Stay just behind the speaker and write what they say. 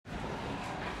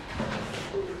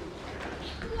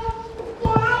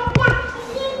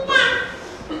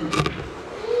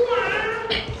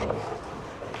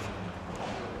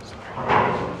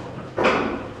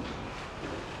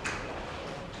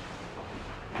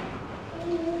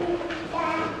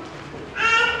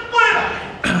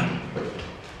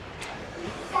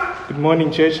Good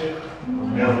morning, church.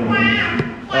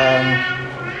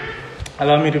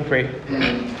 Allow me to pray.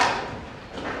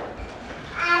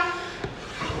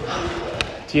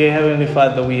 Dear Heavenly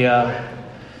Father, we are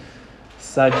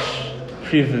such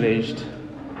privileged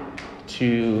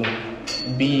to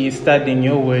be studying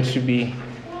your word, to be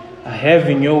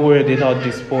having your word at our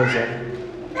disposal.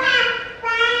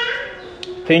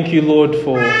 Thank you, Lord,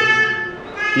 for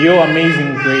your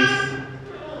amazing grace,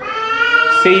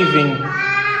 saving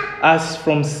us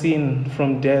from sin,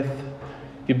 from death.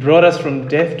 You brought us from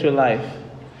death to life,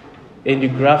 and you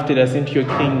grafted us into your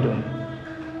kingdom.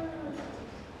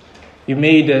 You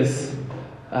made us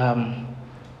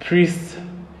priests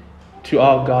to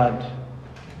our God.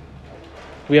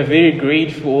 We are very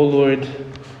grateful, O Lord,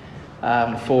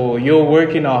 for your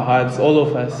work in our hearts, all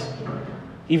of us,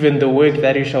 even the work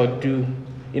that you shall do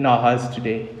in our hearts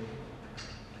today.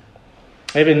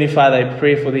 Heavenly Father, I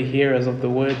pray for the hearers of the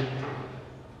word,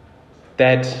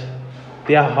 that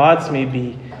their hearts may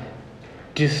be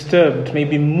disturbed, may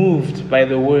be moved by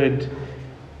the word,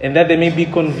 and that they may be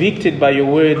convicted by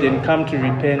your word and come to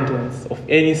repentance of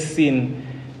any sin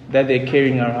that they're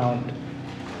carrying around.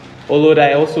 Oh Lord,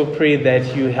 I also pray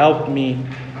that you help me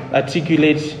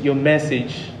articulate your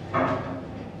message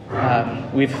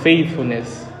with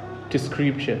faithfulness to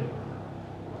Scripture.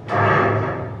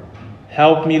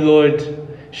 Help me, Lord,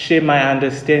 share my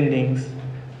understandings,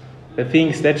 the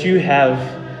things that you have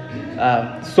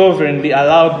sovereignly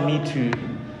allowed me to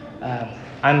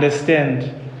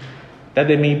understand, that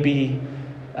they may be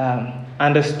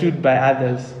understood by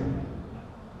others.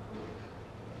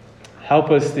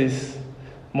 Help us this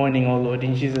morning, O Lord.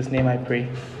 In Jesus' name I pray.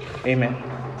 Amen.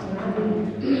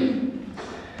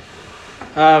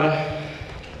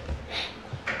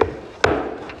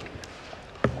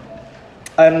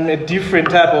 I'm a different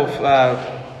type of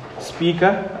speaker.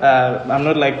 I'm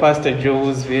not like Pastor Joe,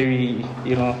 who's very,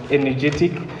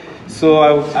 energetic. So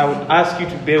I would ask you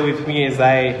to bear with me as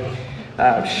I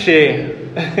share.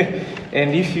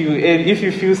 And if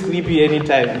you feel sleepy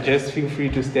anytime, just feel free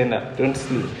to stand up. Don't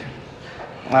sleep.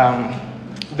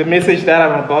 The message that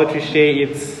I'm about to share,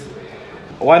 it's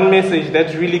one message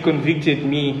that really convicted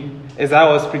me as I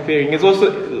was preparing. It's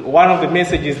also one of the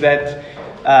messages that,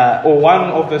 or one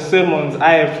of the sermons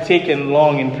I have taken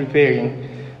long in preparing.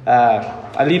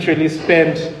 I literally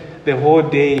spent the whole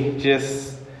day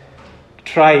just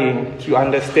trying to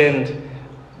understand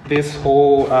this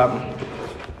whole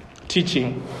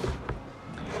teaching.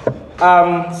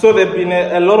 So there have been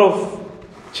a lot of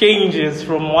changes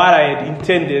from what I had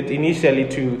intended initially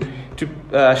to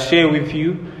share with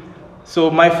you. So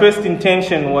my first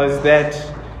intention was that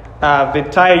the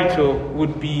title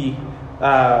would be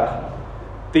The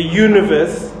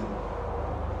Universe,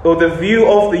 or the view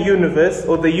of the universe,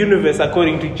 or the universe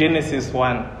according to Genesis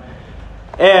 1.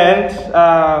 And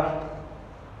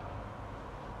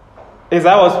as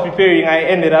I was preparing, I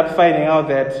ended up finding out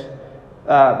that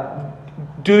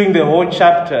doing the whole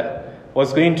chapter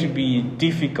was going to be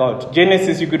difficult.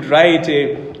 Genesis, you could write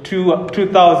a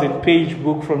 2,000-page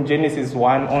book from Genesis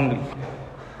 1 only.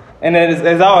 And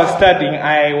as I was studying,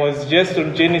 I was just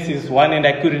on Genesis 1 and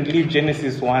I couldn't leave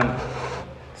Genesis 1.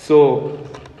 So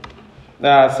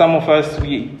some of us,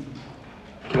 we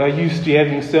are used to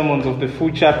having sermons of the full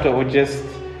chapter or just,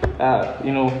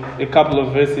 a couple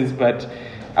of verses. But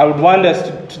I would want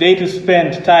us today to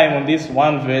spend time on this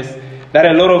one verse that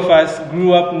a lot of us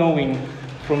grew up knowing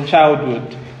from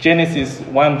childhood, Genesis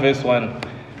 1 verse 1.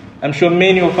 I'm sure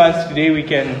many of us today we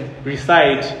can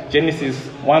recite Genesis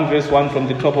 1 verse 1 from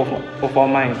the top of our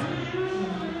minds.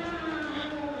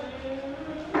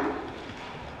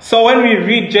 So when we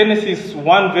read Genesis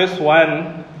 1 verse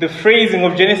 1, the phrasing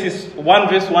of Genesis 1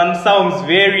 verse 1 sounds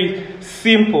very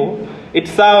simple. It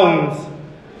sounds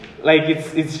like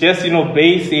it's just,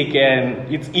 basic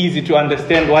and it's easy to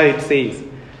understand what it says.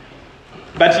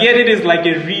 But yet it is like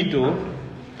a riddle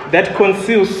that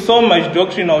conceals so much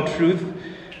doctrinal truth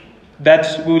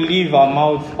that will leave our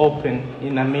mouths open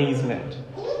in amazement.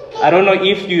 I don't know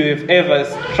if you have ever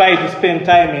tried to spend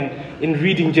time in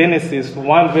reading Genesis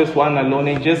 1 verse 1 alone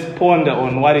and just ponder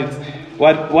on what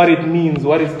it means,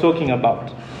 what it's talking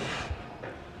about.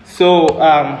 So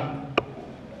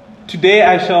today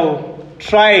I shall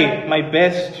try my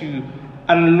best to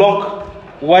unlock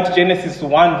what Genesis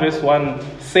 1 verse 1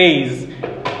 says,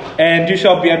 and you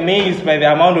shall be amazed by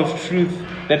the amount of truth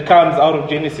that comes out of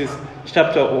Genesis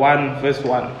chapter 1 verse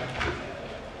 1.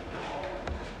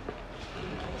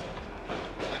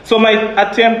 So my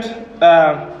attempt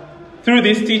through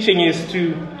this teaching is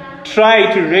to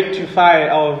try to rectify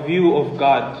our view of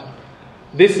God.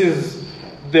 This is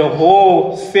the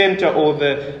whole center or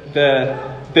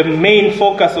the the main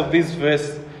focus of this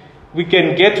verse. We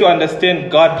can get to understand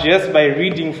God just by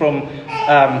reading from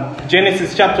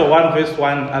Genesis chapter 1, verse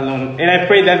 1 alone. And I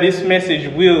pray that this message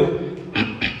will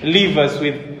leave us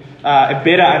with a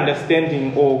better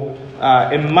understanding or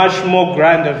a much more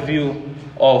grander view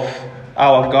of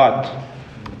our God.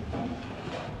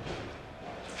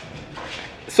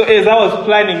 So as I was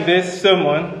planning this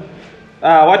sermon,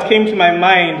 what came to my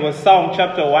mind was Psalm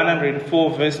chapter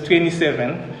 104, verse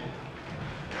 27.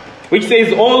 Which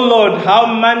says, "O Lord, how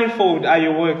manifold are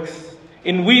your works.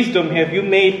 In wisdom have you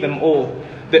made them all.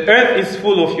 The earth is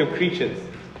full of your creatures."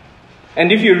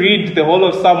 And if you read the whole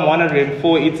of Psalm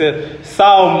 104, it's a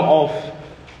psalm of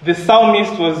the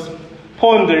psalmist was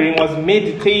pondering, was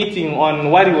meditating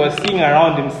on what he was seeing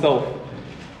around himself.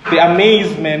 The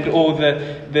amazement or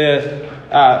the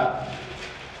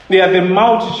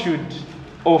multitude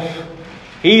of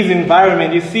his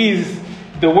environment. He sees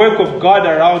the work of God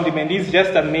around him, and he's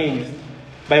just amazed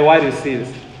by what he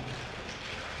sees.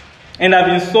 And I've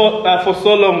been for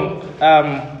so long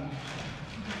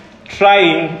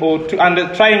trying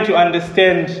to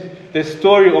understand the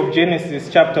story of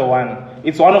Genesis chapter 1.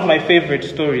 It's one of my favorite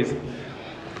stories.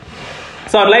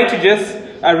 So I'd like to just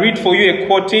read for you a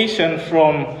quotation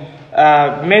from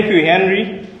Matthew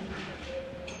Henry.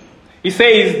 He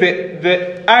says,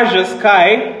 the azure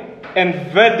sky and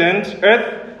verdant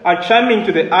earth are charming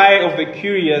to the eye of the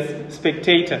curious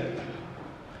spectator.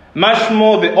 Much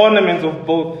more the ornaments of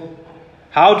both.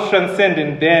 How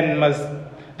transcendent then must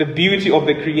the beauty of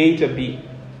the Creator be?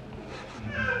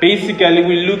 Basically,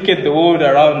 we look at the world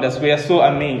around us, we are so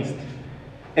amazed.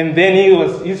 And then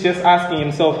he's just asking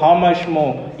himself, how much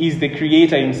more is the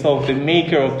Creator himself, the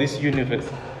maker of this universe?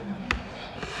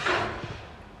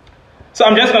 So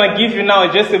I'm just going to give you now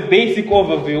just a basic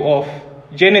overview of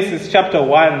Genesis chapter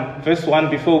 1, verse 1,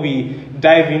 before we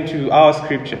dive into our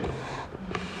scripture.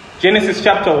 Genesis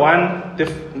chapter 1,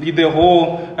 the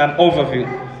whole overview.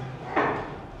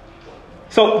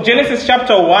 So Genesis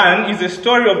chapter 1 is a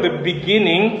story of the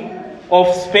beginning of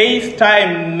space,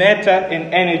 time, matter,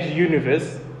 and energy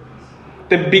universe.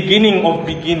 The beginning of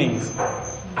beginnings.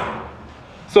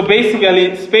 So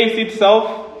basically, space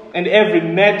itself and every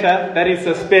matter that is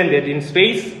suspended in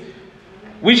space,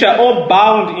 which are all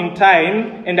bound in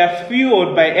time and are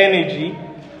fueled by energy,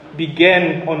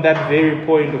 began on that very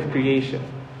point of creation.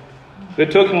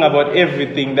 We're talking about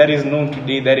everything that is known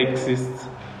today that exists,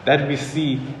 that we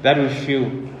see, that we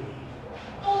feel.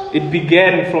 It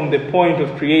began from the point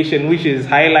of creation, which is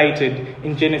highlighted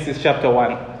in Genesis chapter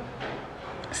 1.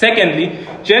 Secondly,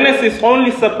 Genesis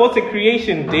only supports a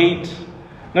creation date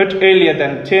not earlier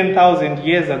than 10,000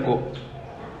 years ago.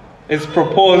 It's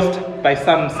proposed by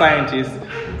some scientists.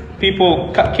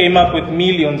 People came up with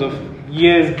millions of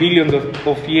years, billions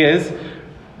of years.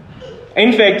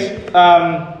 In fact,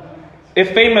 a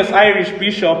famous Irish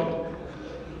bishop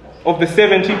of the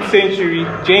 17th century,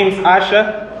 James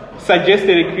Ussher,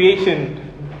 suggested a creation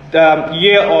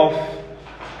year of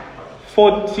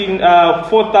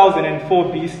 4004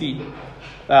 BC,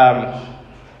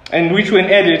 and which when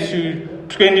added to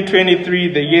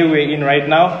 2023, the year we're in right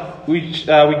now, which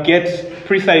we get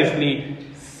precisely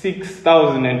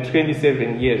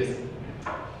 6,027 years.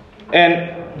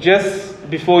 And just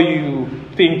before you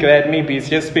think that maybe it's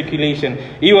just speculation,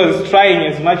 he was trying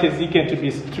as much as he can to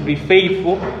be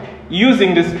faithful,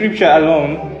 using the scripture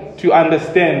alone to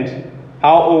understand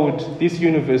how old this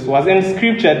universe was. And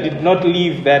scripture did not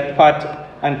leave that part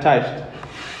untouched.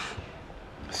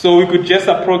 So we could just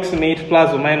approximate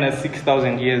plus or minus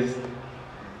 6,000 years.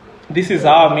 This is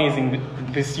how amazing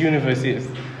this universe is.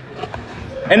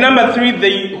 And number 3,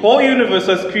 the whole universe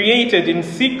was created in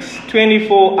 6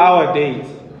 24-hour days.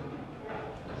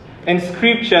 And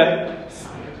scripture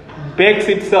backs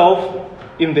itself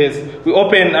in this. We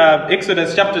open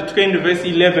Exodus chapter 20, verse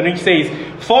 11, which says,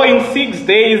 "For in 6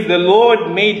 days the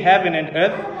Lord made heaven and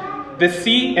earth, the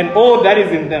sea, and all that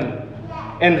is in them,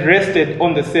 and rested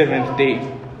on the 7th day."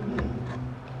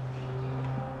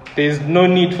 There is no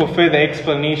need for further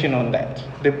explanation on that.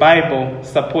 The Bible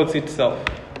supports itself.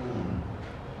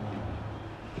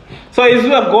 So as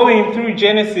we are going through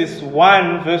Genesis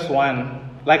 1, verse 1,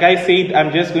 like I said,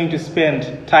 I'm just going to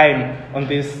spend time on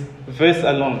this verse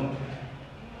alone.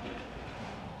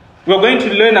 We're going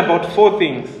to learn about 4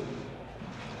 things.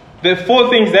 The 4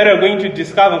 things that we're going to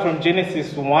discover from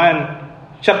Genesis 1,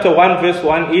 chapter 1, verse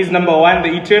 1 is, number 1,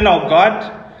 the eternal God,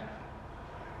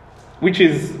 who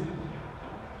is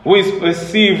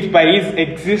perceived by his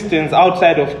existence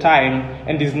outside of time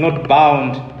and is not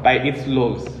bound by its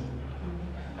laws.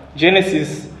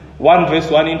 Genesis 1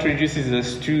 verse 1 introduces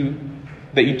us to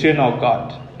the eternal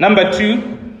God. Number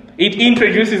 2, it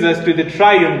introduces us to the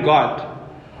triune God.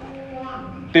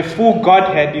 The full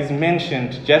Godhead is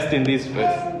mentioned just in this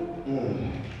verse.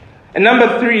 And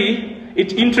number 3,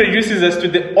 it introduces us to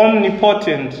the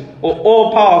omnipotent or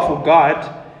all-powerful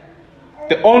God,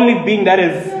 the only being that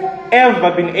has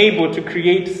ever been able to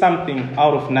create something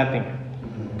out of nothing.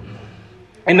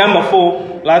 And number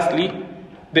 4, lastly,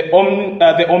 the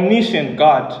omniscient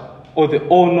God or the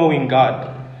all-knowing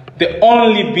God, the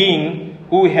only being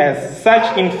who has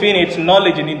such infinite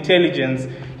knowledge and intelligence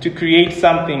to create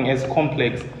something as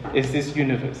complex as this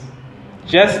universe.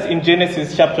 Just in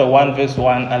Genesis chapter 1 verse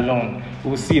 1 alone,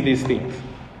 we'll see these things.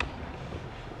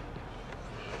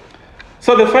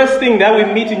 So the first thing that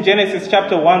we meet in Genesis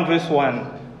chapter 1 verse 1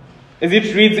 is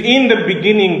it reads, "In the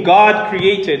beginning God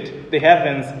created the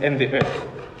heavens and the earth."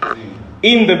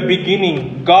 In the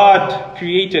beginning God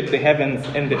created the heavens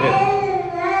and the earth.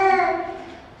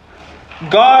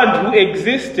 God, who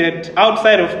existed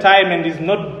outside of time and is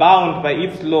not bound by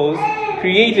its laws,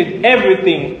 created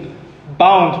everything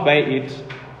bound by it,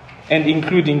 and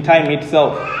including time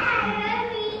itself.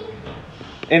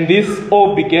 And this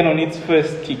all began on its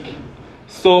first tick.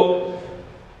 So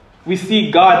we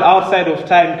see God outside of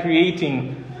time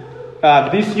creating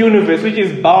this universe which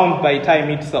is bound by time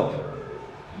itself.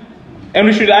 And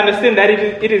we should understand that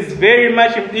it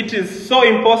is so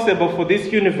impossible for this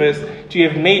universe to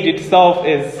have made itself,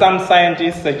 as some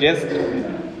scientists suggest.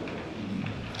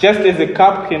 Just as a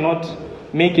cup cannot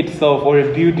make itself or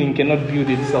a building cannot build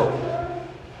itself.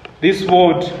 This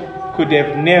world could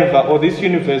have never, or this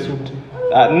universe would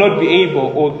not be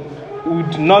able or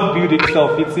would not build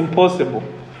itself. It's impossible.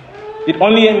 It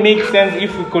only makes sense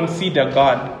if we consider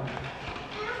God.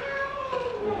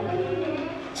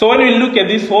 So when we look at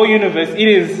this whole universe, it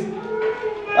is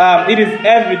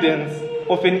evidence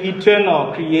of an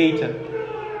eternal creator.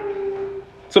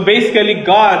 So basically,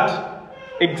 God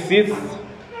exists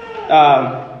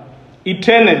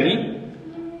eternally,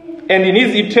 and in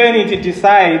his eternity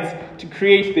decides to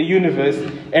create the universe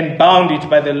and bound it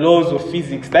by the laws of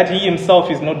physics that he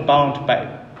himself is not bound by.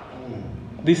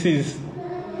 This is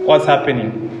what's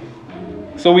happening.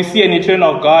 So we see an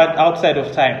eternal God outside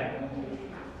of time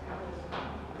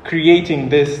creating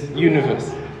this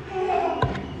universe.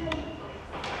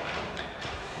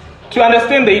 To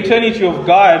understand the eternity of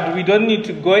God, we don't need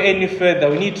to go any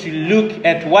further. We need to look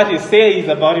at what he says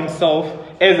about himself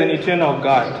as an eternal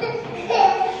God.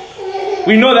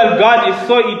 We know that God is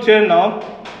so eternal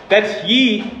that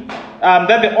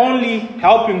that the only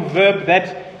helping verb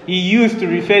that he used to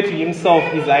refer to himself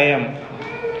is I am.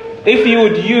 If he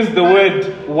would use the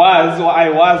word was or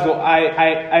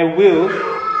I will,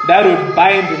 that would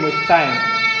bind him with time.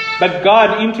 But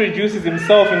God introduces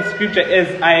himself in scripture as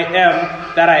I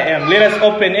am that I am. Let us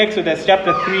open Exodus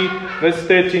chapter 3 verse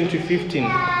 13 to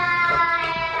 15.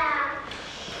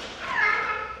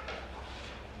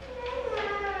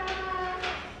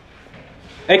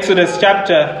 Exodus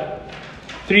chapter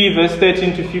 3 verse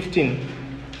 13 to 15.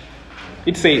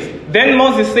 It says, "Then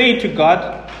Moses said to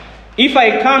God, if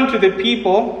I come to the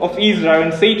people of Israel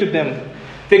and say to them,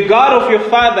 the God of your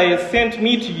father has sent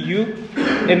me to you,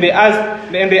 and they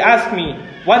ask me,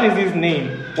 what is his name?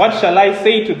 What shall I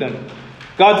say to them?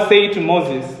 God said to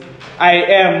Moses, I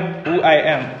am who I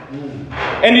am.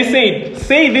 And he said,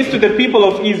 say this to the people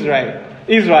of Israel,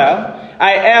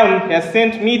 I am has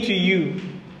sent me to you.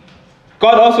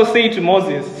 God also said to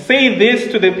Moses, say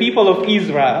this to the people of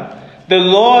Israel, the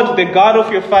Lord, the God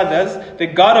of your fathers, the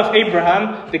God of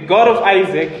Abraham, the God of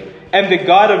Isaac, and the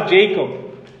God of Jacob,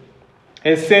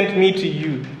 has sent me to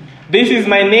you. This is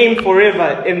my name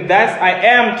forever, and thus I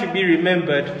am to be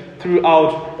remembered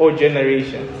throughout all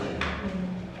generations.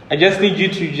 I just need you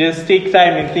to just take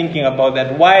time in thinking about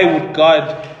that. Why would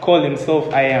God call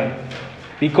himself I am?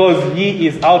 Because he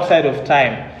is outside of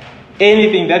time.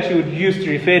 Anything that you would use to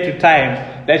refer to time,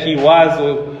 that he was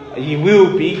or he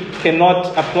will be, cannot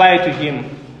apply to him.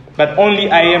 But only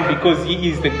I am, because he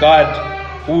is the God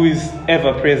who is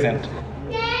ever present.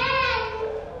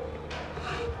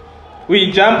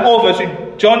 We jump over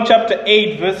to John chapter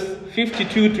 8, verse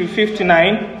 52 to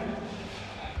 59.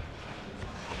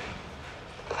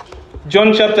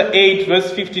 John chapter 8,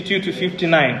 verse 52 to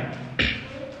 59.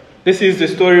 This is the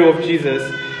story of Jesus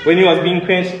when he was being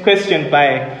questioned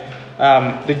by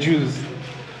the Jews.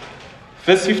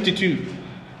 Verse 52.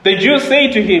 The Jews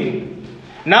say to him,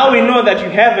 now we know that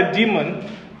you have a demon.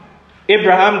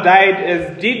 Abraham died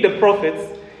as did the prophets.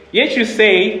 Yet you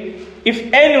say,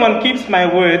 if anyone keeps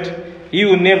my word, he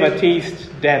will never taste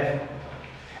death.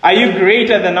 Are you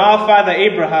greater than our father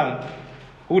Abraham,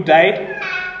 who died?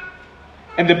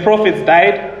 And the prophets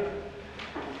died?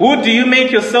 Who do you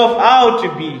make yourself out to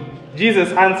be?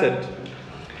 Jesus answered,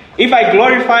 "If I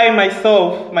glorify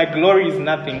myself, my glory is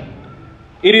nothing.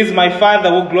 It is my Father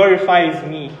who glorifies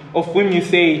me, of whom you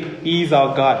say he is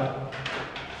our God.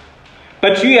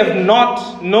 But you have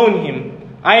not known him.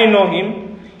 I know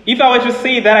him. If I were to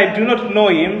say that I do not know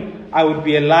him, I would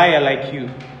be a liar like you.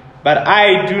 But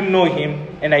I do know him,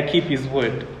 and I keep his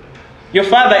word. Your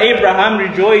father Abraham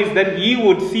rejoiced that he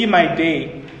would see my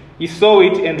day. He saw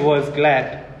it and was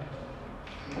glad."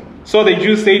 So the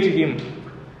Jews say to him,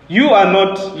 "You are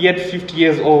not yet 50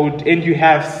 years old, and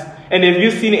have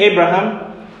you seen Abraham?"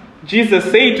 Jesus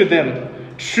said to them,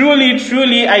 "Truly,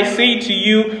 truly, I say to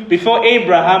you, before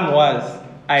Abraham was,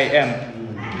 I am."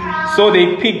 So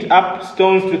they picked up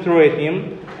stones to throw at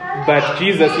him, but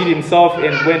Jesus hid himself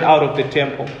and went out of the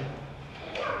temple.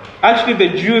 Actually,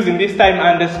 the Jews in this time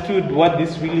understood what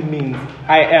this really means.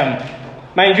 I am.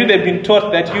 Mind you, they've been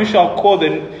taught that you shall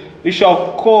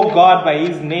call God by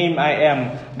his name, I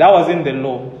am. That was in the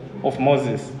law of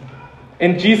Moses.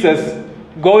 And Jesus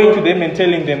going to them and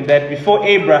telling them that before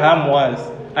Abraham was,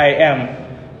 I am.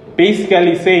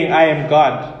 Basically saying, I am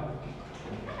God.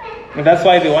 And that's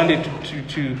why they wanted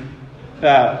to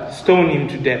stone him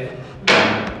to death.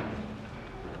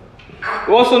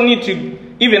 We also need to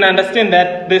even understand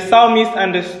that the psalmist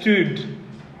understood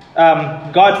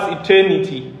God's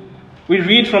eternity. We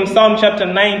read from Psalm chapter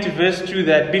 90 verse 2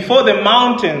 that before the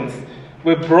mountains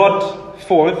were brought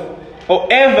forth, or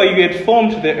ever you had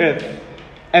formed the earth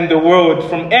and the world,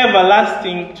 from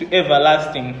everlasting to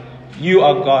everlasting, you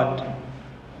are God.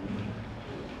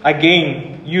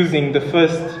 Again, using the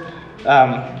first,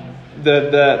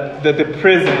 the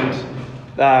present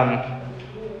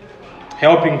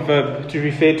helping verb to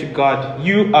refer to God.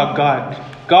 You are God.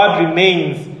 God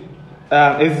remains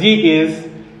as he is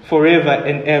forever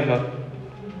and ever.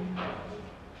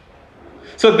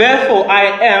 So therefore, I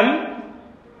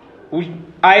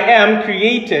am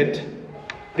created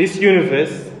this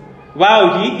universe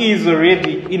while he is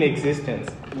already in existence.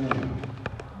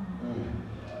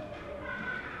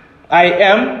 I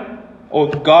am, or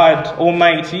God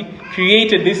Almighty,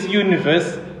 created this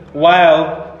universe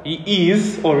while he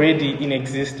is already in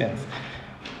existence.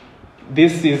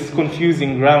 This is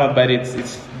confusing grammar, but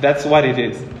that's what it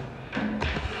is.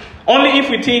 Only if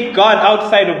we take God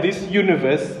outside of this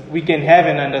universe, we can have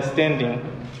an understanding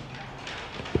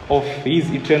of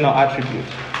his eternal attribute.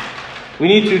 We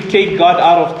need to take God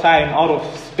out of time, out of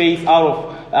space,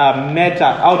 out of matter,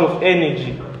 out of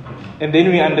energy. And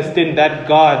then we understand that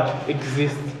God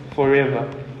exists forever.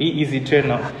 He is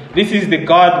eternal. This is the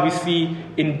God we see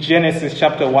in Genesis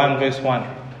chapter 1 verse 1.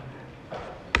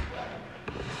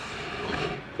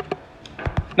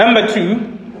 Number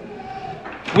 2,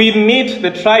 we meet the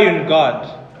triune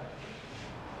God.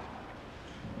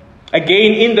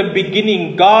 Again, in the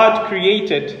beginning, God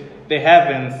created the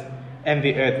heavens and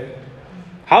the earth.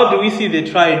 How do we see the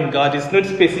triune God? It's not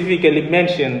specifically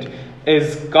mentioned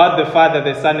as God the Father,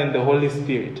 the Son, and the Holy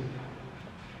Spirit.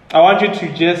 I want you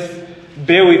to just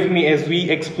bear with me as we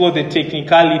explore the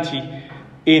technicality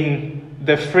in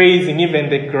the phrase and even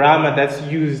the grammar that's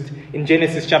used in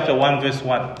Genesis chapter 1 verse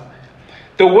 1.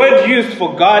 The word used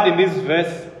for God in this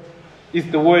verse is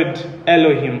the word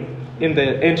Elohim in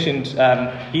the ancient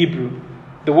Hebrew.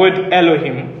 The word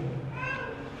Elohim.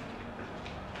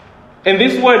 And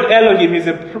this word Elohim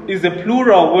is a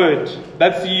plural word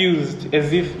that's used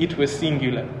as if it was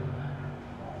singular.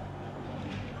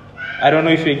 I don't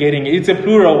know if you're getting it. It's a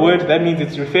plural word. That means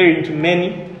it's referring to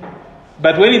many.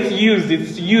 But when it's used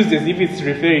as if it's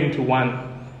referring to one.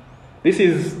 This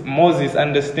is Moses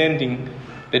understanding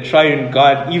the triune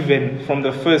God even from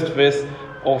the first verse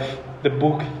of the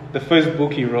first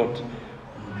book he wrote.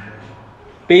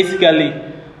 Basically,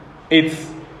 it's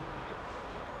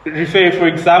referring, for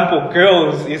example,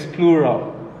 girls is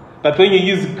plural. But when you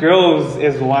use girls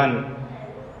as one,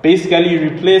 basically you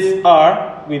replace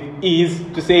are with is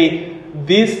to say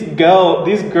this girl's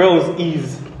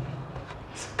is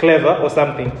clever or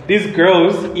something. This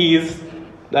girl's is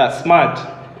smart.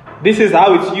 This is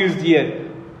how it's used here.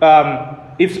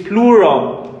 It's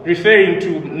plural, referring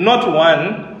to not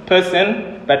one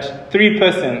person, but three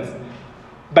persons,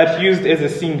 but used as a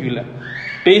singular.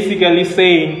 Basically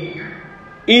saying,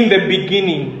 in the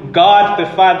beginning, God the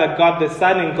Father, God the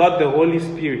Son, and God the Holy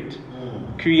Spirit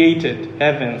created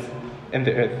heavens and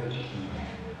the earth.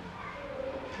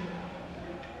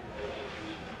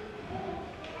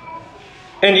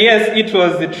 And yes, it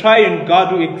was the triune God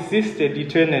who existed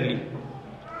eternally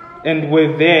and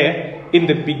were there in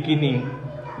the beginning.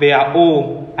 They are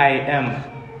all I am.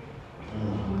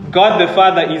 God the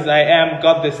Father is I am,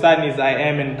 God the Son is I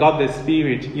am, and God the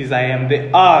Spirit is I am. They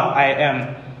are I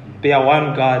am. They are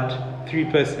one God, three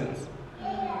persons.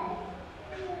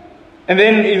 And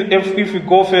then if we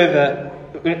go further,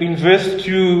 in verse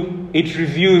 2, it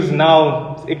reveals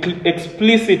now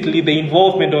explicitly the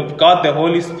involvement of God the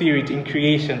Holy Spirit in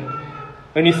creation.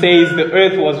 When he says the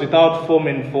earth was without form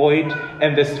and void,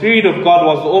 and the Spirit of God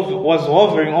was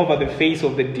hovering over the face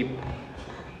of the deep.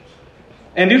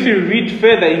 And if you read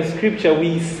further in Scripture,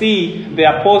 we see the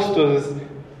apostles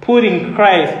putting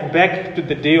Christ back to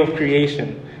the day of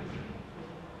creation.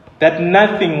 That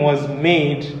nothing was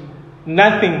made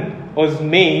was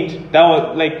made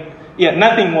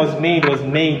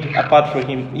apart from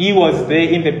him. He was there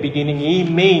in the beginning. He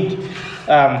made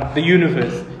the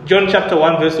universe. John chapter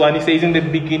 1 verse 1, he says, in the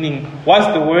beginning was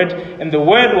the Word, and the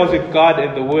Word was with God,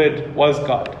 and the Word was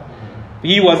God.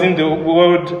 He was in the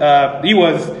Word, he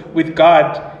was with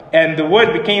God, and the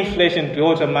Word became flesh and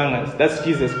dwelt among us. That's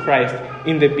Jesus Christ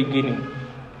in the beginning.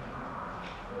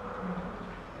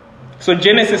 So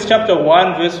Genesis chapter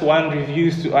 1 verse 1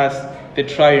 reveals to us the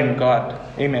triune God.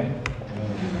 Amen.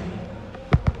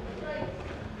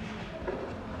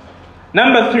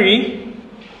 Number 3,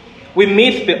 we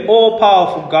meet the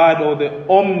all-powerful God, or the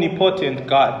omnipotent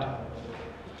God.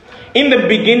 In the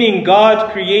beginning,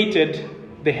 God created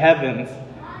the heavens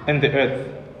and the earth.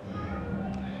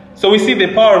 So we see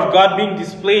the power of God being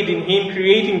displayed in him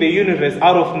creating the universe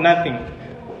out of nothing,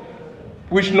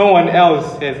 which no one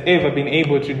else has ever been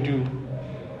able to do.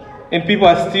 And people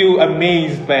are still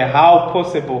amazed by how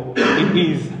possible it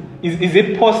is. Is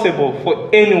it possible for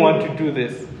anyone to do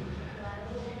this?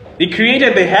 He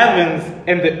created the heavens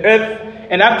and the earth,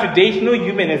 and up to date, no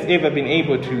human has ever been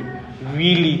able to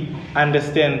really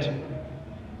understand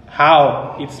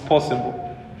how it's possible.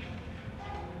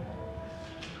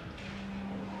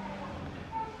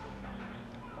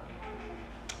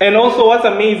 And also what's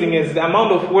amazing is the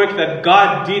amount of work that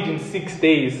God did in 6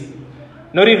 days.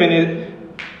 Not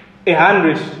even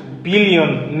 100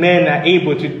 billion men are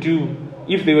able to do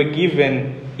if they were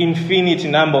given infinite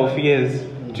number of years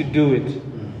to do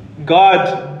it.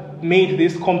 God made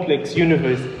this complex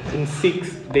universe in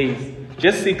 6 days.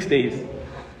 Just 6 days.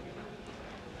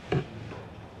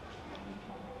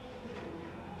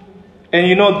 And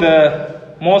you know,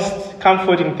 the most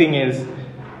comforting thing is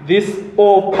this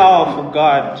all-powerful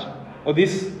God, or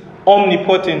this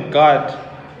omnipotent God,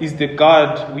 is the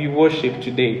God we worship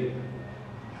today.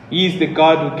 He is the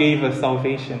God who gave us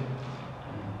salvation.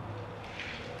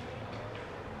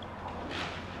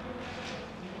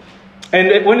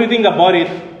 And when we think about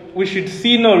it, we should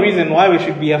see no reason why we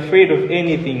should be afraid of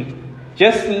anything.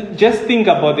 Just think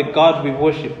about the God we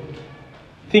worship.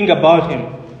 Think about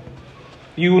him.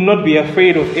 You will not be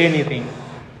afraid of anything.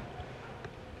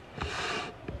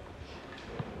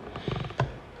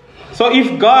 So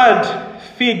if God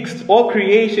fixed all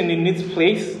creation in its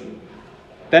place,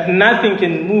 that nothing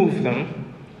can move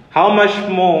them, how much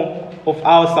more of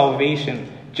our salvation,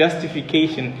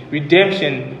 justification,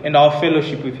 redemption, and our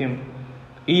fellowship with him?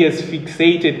 He has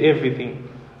fixated everything.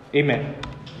 Amen.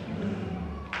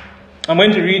 I'm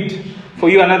going to read for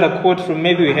you another quote from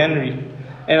Matthew Henry,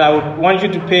 and I would want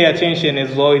you to pay attention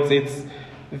as well. It's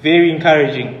very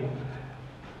encouraging.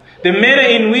 The manner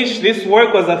in which this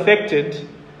work was affected,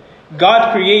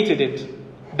 God created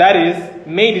it. That is,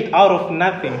 made it out of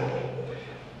nothing.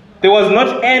 There was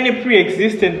not any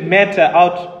pre-existent matter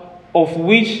out of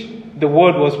which the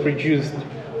world was produced.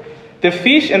 The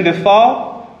fish and the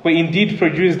fowl were indeed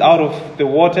produced out of the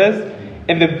waters,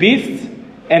 and the beasts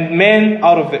and men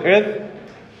out of the earth.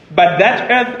 But that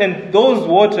earth and those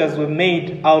waters were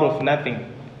made out of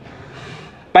nothing.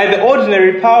 By the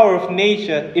ordinary power of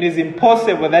nature, it is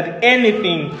impossible that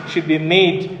anything should be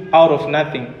made out of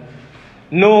nothing.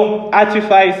 No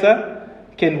artificer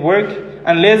can work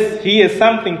unless he has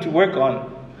something to work on.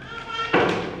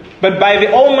 But by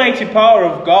the almighty power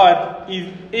of God,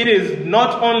 it is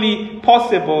not only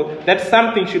possible that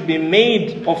something should be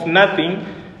made of nothing.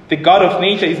 The God of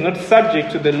nature is not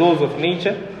subject to the laws of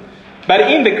nature.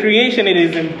 But in the creation, it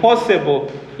is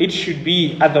impossible it should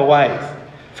be otherwise.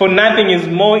 For nothing is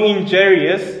more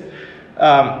injurious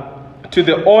to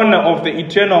the honor of the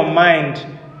eternal mind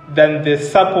than the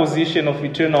supposition of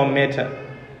eternal matter.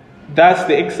 Thus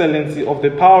the excellency of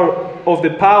the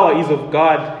power is of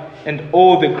God, and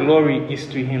all the glory is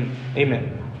to him.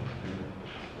 Amen.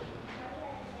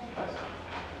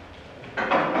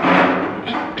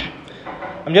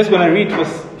 I'm just going to read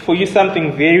for you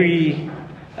something very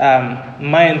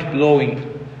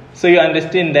mind-blowing, so you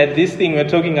understand that this thing we're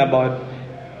talking about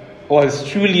was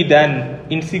truly done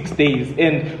in 6 days.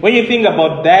 And when you think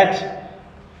about that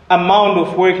amount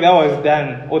of work that was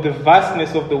done, or the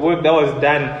vastness of the work that was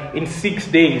done in 6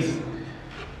 days,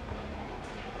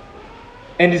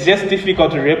 And it's just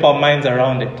difficult to wrap our minds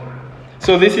around it.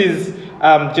 So this is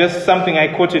just something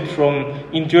I quoted from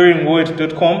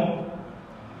enduringword.com.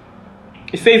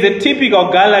 It says a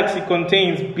typical galaxy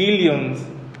contains billions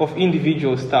of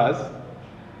individual stars.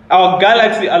 Our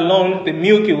galaxy alone, the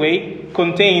Milky Way,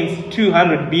 contains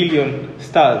 200 billion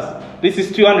stars. This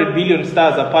is 200 billion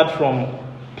stars apart from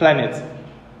planets.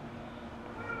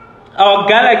 Our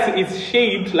galaxy is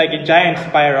shaped like a giant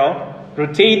spiral,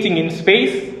 rotating in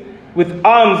space, with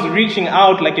arms reaching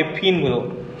out like a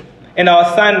pinwheel. And our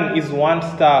sun is one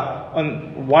star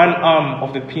on one arm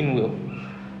of the pinwheel.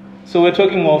 So we're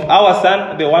talking of our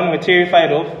sun, the one we're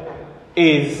terrified of,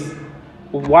 is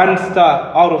one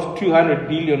star out of 200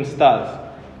 billion stars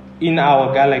in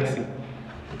our galaxy.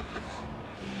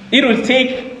 It will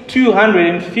take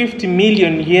 250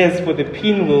 million years for the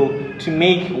pinwheel to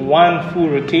make one full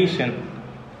rotation.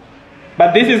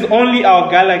 But this is only our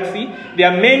galaxy.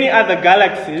 There are many other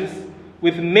galaxies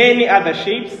with many other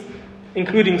shapes,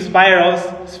 including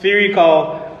spirals,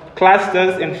 spherical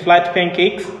clusters, and flat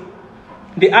pancakes.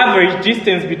 The average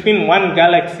distance between one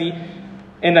galaxy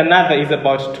and another is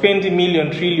about 20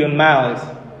 million trillion miles.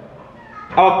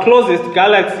 Our closest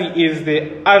galaxy is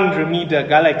the Andromeda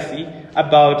galaxy,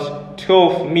 about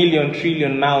 12 million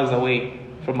trillion miles away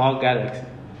from our galaxy.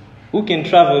 Who can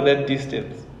travel that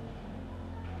distance?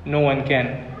 No one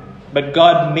can. But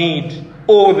God made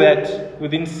all that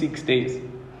within 6 days.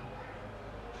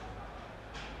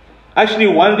 Actually,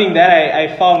 one thing that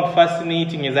I found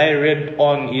fascinating as I read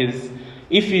on is,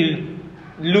 if you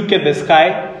look at the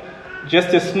sky, just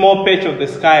a small patch of the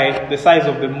sky, the size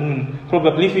of the moon,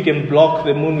 probably if you can block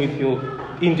the moon with your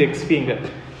index finger,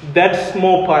 that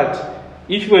small part,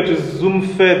 if you were to zoom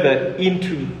further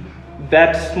into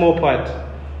that small part,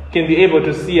 can be able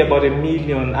to see about 1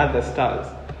 million other stars.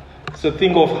 So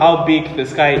think of how big the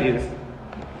sky is.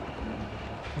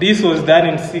 This was done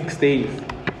in 6 days.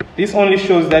 This only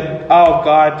shows that our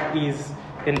God is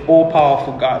an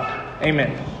all-powerful God.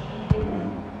 Amen.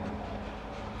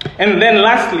 And then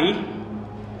lastly,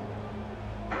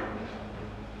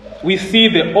 we see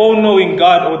the all-knowing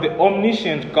God, or the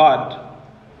omniscient God.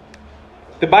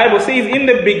 The Bible says, in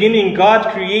the beginning,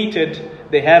 God created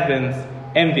the heavens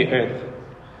and the earth.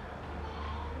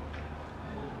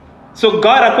 So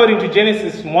God, according to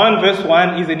Genesis 1 verse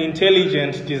 1, is an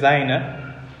intelligent designer.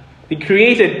 He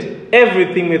created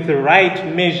everything with the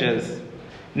right measures.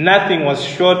 Nothing was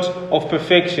short of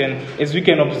perfection, as we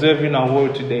can observe in our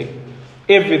world today.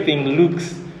 Everything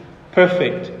looks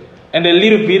perfect. And a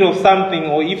little bit of something,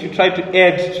 or if you try to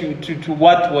add to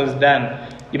what was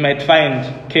done, you might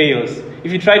find chaos.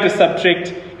 If you try to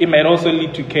subtract, it might also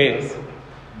lead to chaos.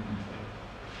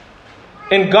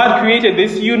 And God created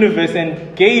this universe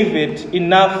and gave it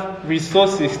enough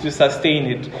resources to sustain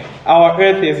it. Our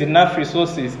earth has enough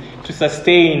resources to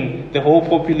sustain the whole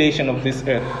population of this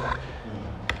earth.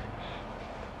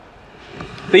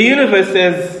 The universe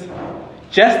has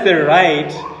just the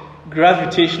right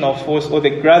gravitational force, or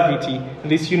the gravity in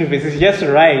this universe is just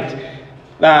right.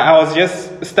 I was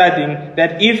just studying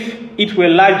that if it were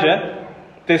larger,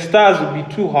 the stars would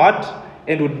be too hot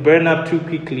and would burn up too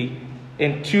quickly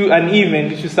and too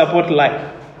uneven to support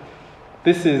life.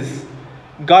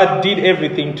 God did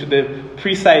everything to the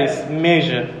precise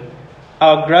measure.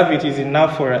 Our gravity is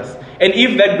enough for us. And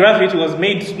if that gravity was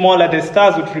made smaller, the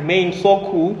stars would remain so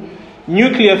cool,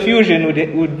 nuclear fusion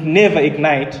would never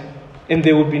ignite, and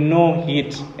there would be no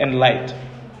heat and light.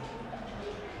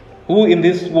 Who in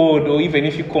this world, or even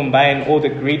if you combine all the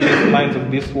greatest minds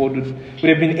of this world, would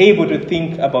have been able to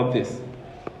think about this?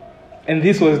 And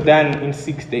this was done in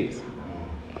 6 days.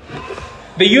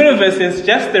 The universe has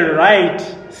just the right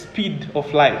speed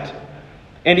of light.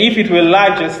 And if it were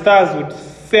larger, stars would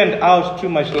send out too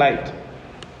much light.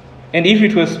 And if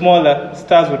it were smaller,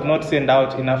 stars would not send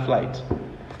out enough light.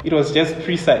 It was just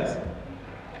precise.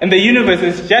 And the universe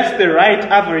is just the right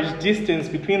average distance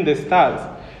between the stars.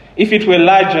 If it were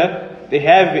larger, the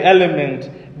heavy element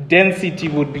density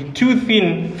would be too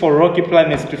thin for rocky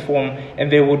planets to form, and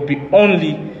there would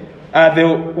only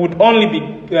be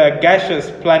gaseous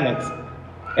planets.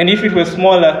 And if it were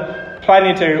smaller,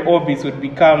 planetary orbits would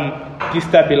become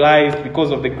destabilized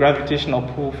because of the gravitational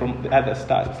pull from the other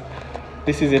stars.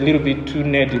 This is a little bit too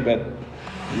nerdy, but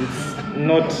it's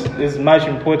not as much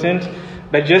important.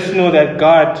 But just know that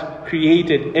God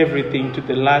created everything to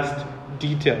the last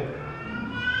detail.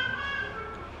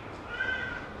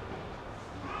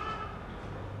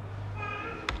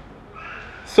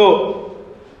 So,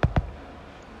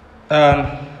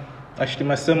 actually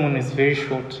my sermon is very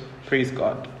short, praise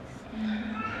God.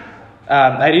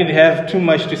 I didn't have too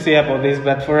much to say about this,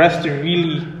 but for us to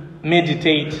really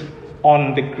meditate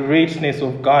on the greatness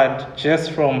of God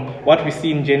just from what we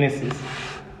see in Genesis.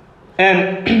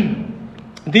 And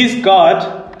this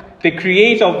God, the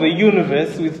creator of the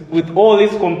universe, with all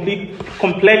its complete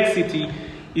complexity,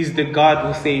 is the God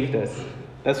who saved us.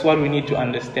 That's what we need to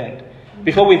understand.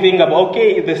 Before we think about,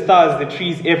 okay, the stars, the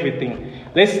trees, everything,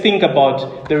 let's think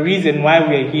about the reason why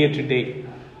we are here today.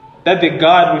 That the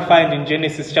God we find in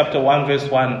Genesis chapter 1, verse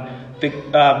 1, the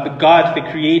God, the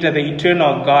creator, the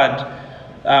eternal God,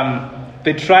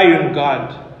 the triune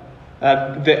God,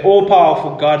 the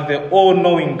all-powerful God, the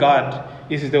all-knowing God,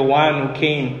 is the one who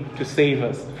came to save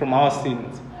us from our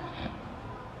sins.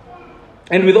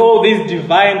 And with all these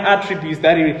divine attributes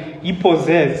that he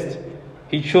possessed,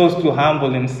 he chose to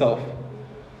humble himself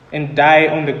and die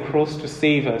on the cross to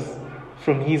save us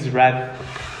from his wrath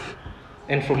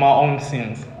and from our own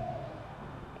sins.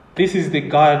 This is the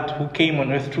God who came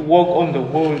on earth to walk on the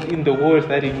world, in the world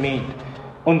that he made,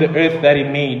 on the earth that he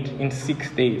made in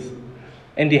 6 days.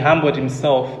 And he humbled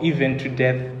himself even to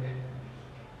death.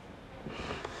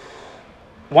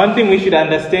 One thing we should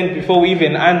understand before we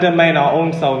even undermine our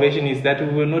own salvation is that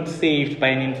we were not saved by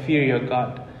an inferior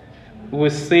God. We were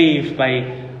saved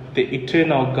by the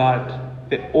eternal God,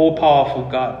 the all-powerful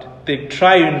God, the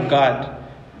triune God,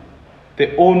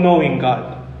 the all-knowing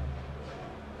God.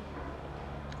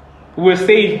 We were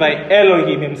saved by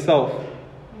Elohim himself.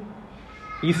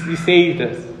 He saved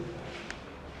us.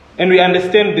 And we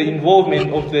understand the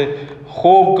involvement of the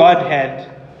whole Godhead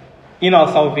in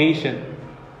our salvation.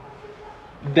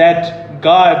 That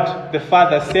God the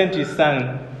Father sent his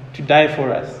Son to die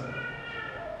for us.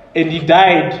 And he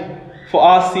died for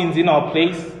our sins in our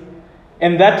place.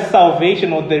 And that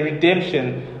salvation or the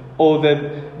redemption or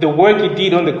the work he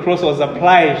did on the cross was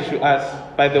applied to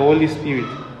us by the Holy Spirit.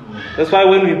 That's why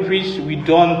when we preach, we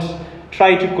don't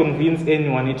try to convince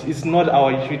anyone. It's not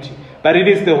our duty. But it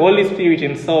is the Holy Spirit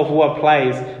himself who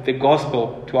applies the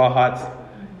gospel to our hearts.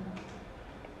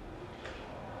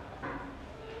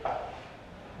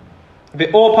 The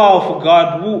all-powerful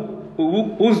God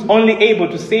who's only able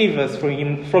to save us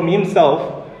from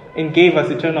himself and gave us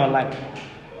eternal life.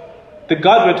 The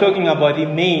God we're talking about, he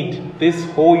made this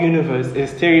whole universe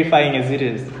as terrifying as it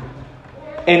is.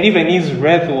 And even his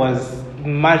wrath was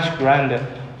much grander.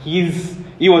 He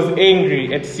was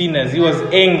angry at sinners. He was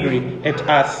angry at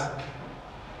us.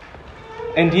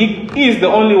 And he is the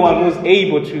only one who's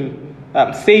able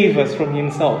to save us from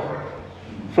himself,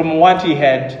 from what he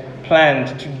had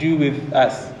planned to do with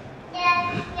us.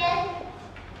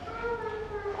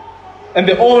 And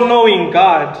the all-knowing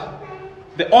God,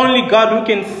 the only God who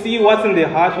can see what's in the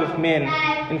heart of men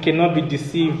and cannot be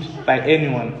deceived by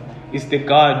anyone, is the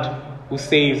God who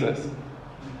saves us.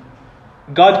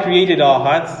 God created our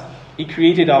hearts. He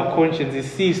created our conscience. He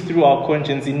sees through our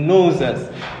conscience. He knows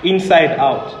us inside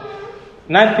out.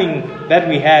 Nothing that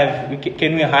we have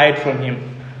can we hide from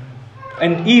him.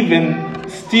 And even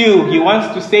still, he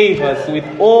wants to save us with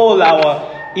all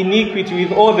our iniquity,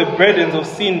 with all the burdens of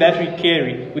sin that we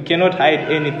carry. We cannot hide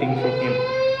anything from him.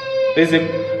 There's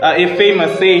a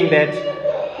famous saying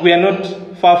that we are not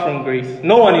far from grace.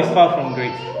 No one is far from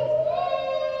grace.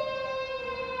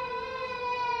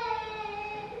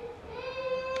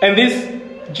 And this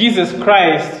Jesus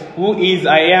Christ, who is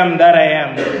I am that I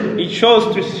am, he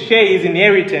chose to share his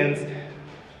inheritance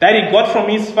that he got from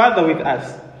his Father with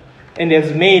us, and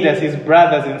has made us his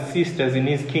brothers and sisters in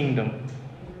his kingdom.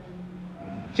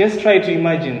 Just try to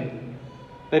imagine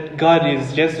that God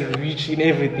is just rich in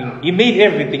everything. He made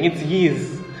everything. It's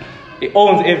his. He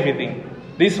owns everything.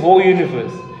 This whole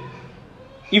universe.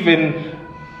 Even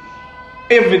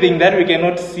everything that we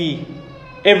cannot see.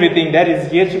 Everything that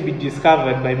is yet to be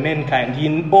discovered by mankind. He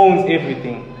owns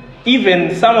everything.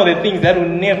 Even some of the things that we'll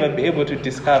never be able to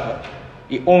discover.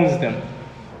 He owns them.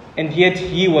 And yet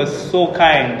he was so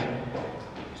kind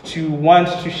to want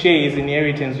to share his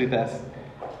inheritance with us.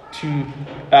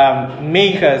 To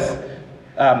make us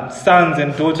sons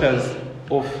and daughters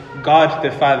of God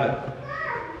the Father.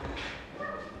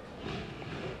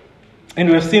 And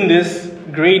we have seen this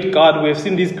great God. We have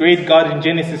seen this great God in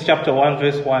Genesis chapter 1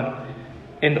 verse 1.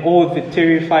 And all the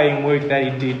terrifying work that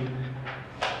he did.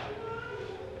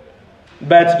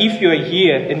 But if you are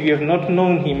here and you have not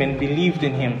known him and believed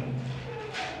in him,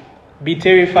 be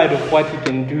terrified of what he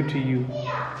can do to you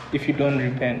if you don't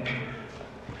repent.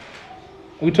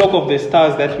 We talk of the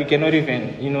stars that we cannot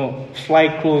even,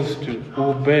 fly close to. We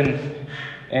will burn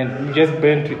and we just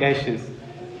burn to ashes.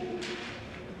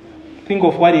 Think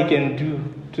of what he can do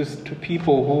to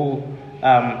people who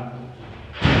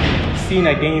sin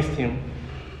against him.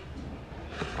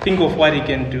 Think of what he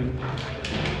can do.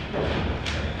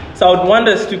 So I would want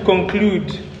us to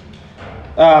conclude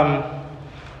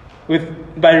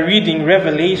by reading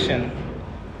Revelation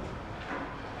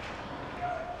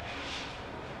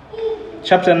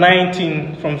chapter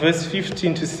 19 from verse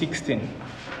 15 to 16.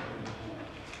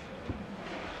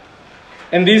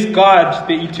 And this God,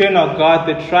 the eternal God,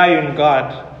 the triune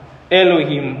God,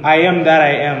 Elohim, I am that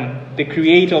I am, the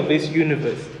creator of this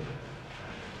universe,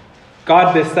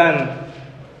 God the Son,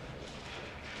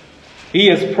 He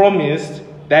has promised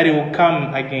that He will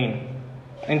come again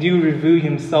and He will reveal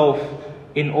Himself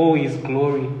in all His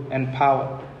glory and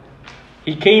power.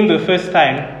 He came the first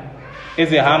time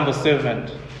as a humble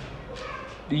servant.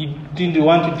 He didn't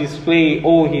want to display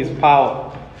all His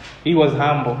power. He was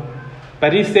humble.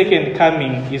 But His second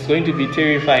coming is going to be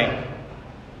terrifying.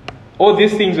 All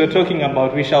these things we're talking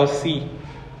about, we shall see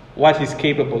what He's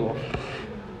capable of.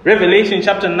 Revelation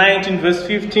chapter 19 verse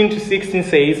 15 to 16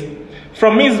 says,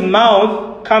 "From His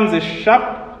mouth comes a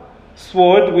sharp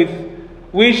sword with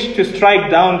which to strike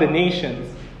down the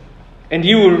nations, and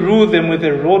He will rule them with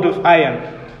a rod of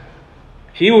iron.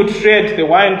 He will tread the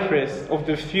winepress of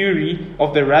the fury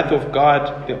of the wrath of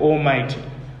God the Almighty.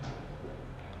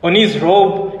 On His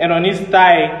robe and on His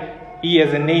thigh He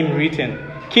has a name written,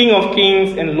 King of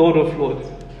Kings and Lord of Lords."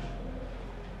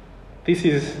 This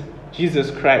is Jesus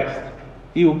Christ.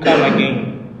 He will come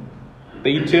again,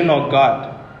 the eternal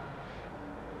God.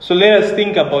 So let us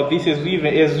think about this as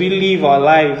we live our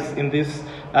lives in this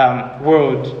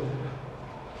world.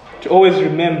 To always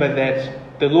remember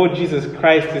that the Lord Jesus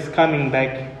Christ is coming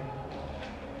back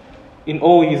in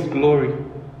all His glory,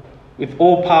 with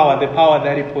all power, the power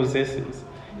that He possesses.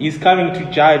 He is coming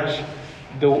to judge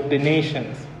the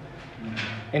nations.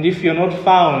 And if you're not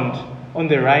found on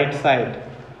the right side,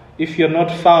 if you're not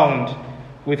found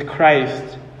with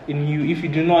Christ in you, if you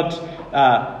do not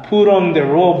put on the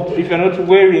robe, if you're not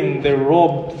wearing the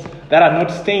robes that are not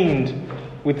stained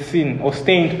with sin or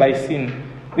stained by sin,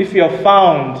 if you are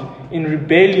found in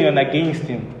rebellion against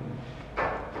Him,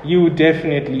 you will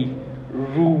definitely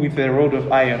rule with the rod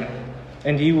of iron,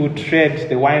 and He will tread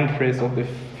the winepress of the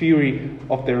fury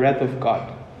of the wrath of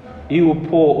God. He will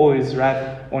pour all His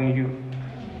wrath on you.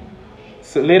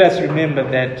 So let us remember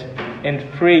that and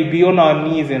pray, be on our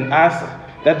knees and ask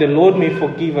that the Lord may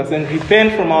forgive us and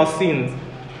repent from our sins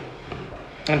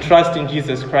and trust in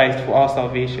Jesus Christ for our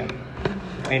salvation.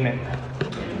 Amen.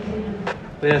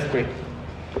 Let us pray.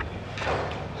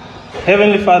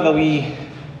 Heavenly Father, we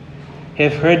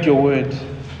have heard your word.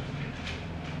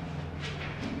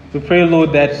 We pray,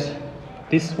 Lord, that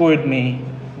this word may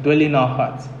dwell in our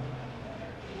hearts.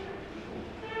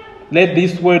 Let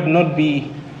this word not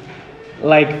be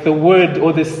like the word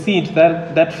or the seed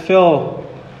that fell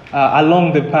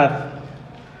along the path,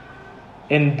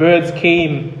 and birds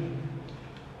came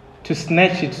to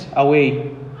snatch it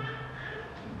away.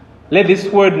 Let this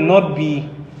word not be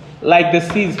like the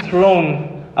seeds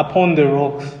thrown upon the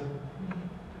rocks,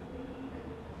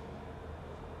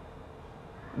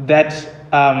 that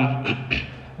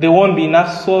there won't be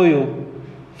enough soil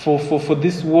for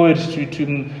this word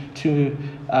to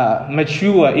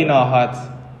mature in our hearts.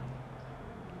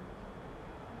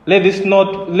 Let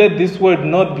this word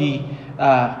not be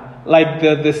like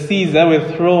the seeds that were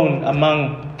thrown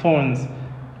among thorns,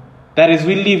 that as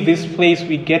we leave this place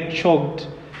we get choked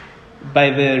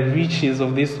by the riches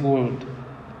of this world,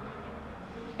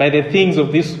 by the things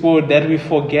of this world, that we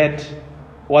forget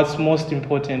what's most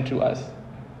important to us.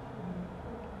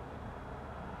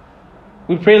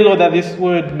 We pray, Lord, that this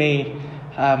word may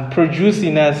produce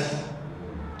in us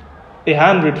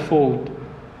 100-fold,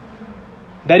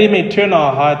 that it may turn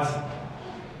our hearts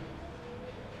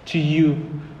to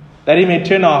you, that it may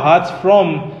turn our hearts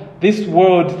from this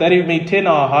world, that it may turn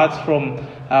our hearts from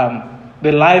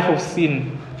the life of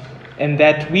sin, and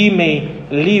that we may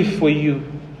live for you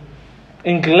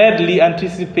and gladly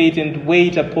anticipate and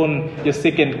wait upon your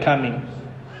second coming,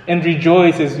 and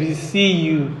rejoice as we see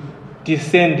you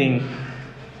descending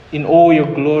in all your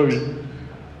glory,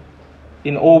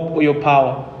 in all your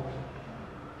power.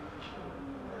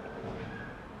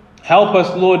 Help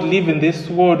us, Lord, live in this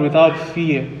world without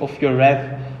fear of your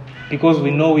wrath, because we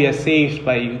know we are saved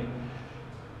by you.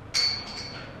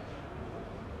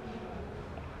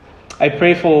 I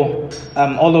pray for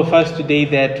all of us today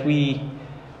that we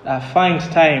find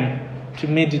time to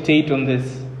meditate on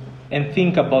this and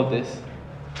think about this.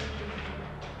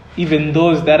 Even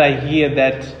those that are here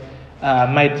that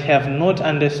might have not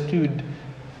understood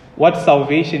what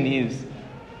salvation is.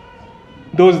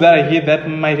 Those that are here that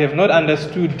might have not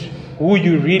understood who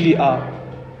you really are.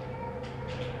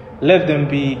 Let them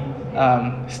be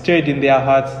stirred in their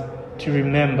hearts to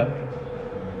remember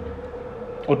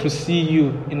or to see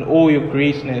you in all your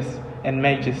greatness and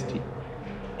majesty.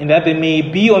 and that they may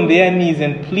be on their knees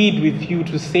and plead with you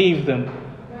to save them,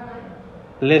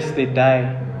 lest they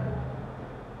die,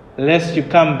 lest you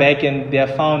come back and they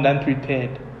are found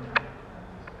unprepared.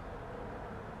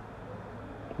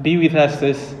 Be with us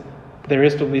the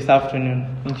rest of this afternoon.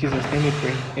 In Jesus' name we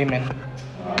pray. Amen.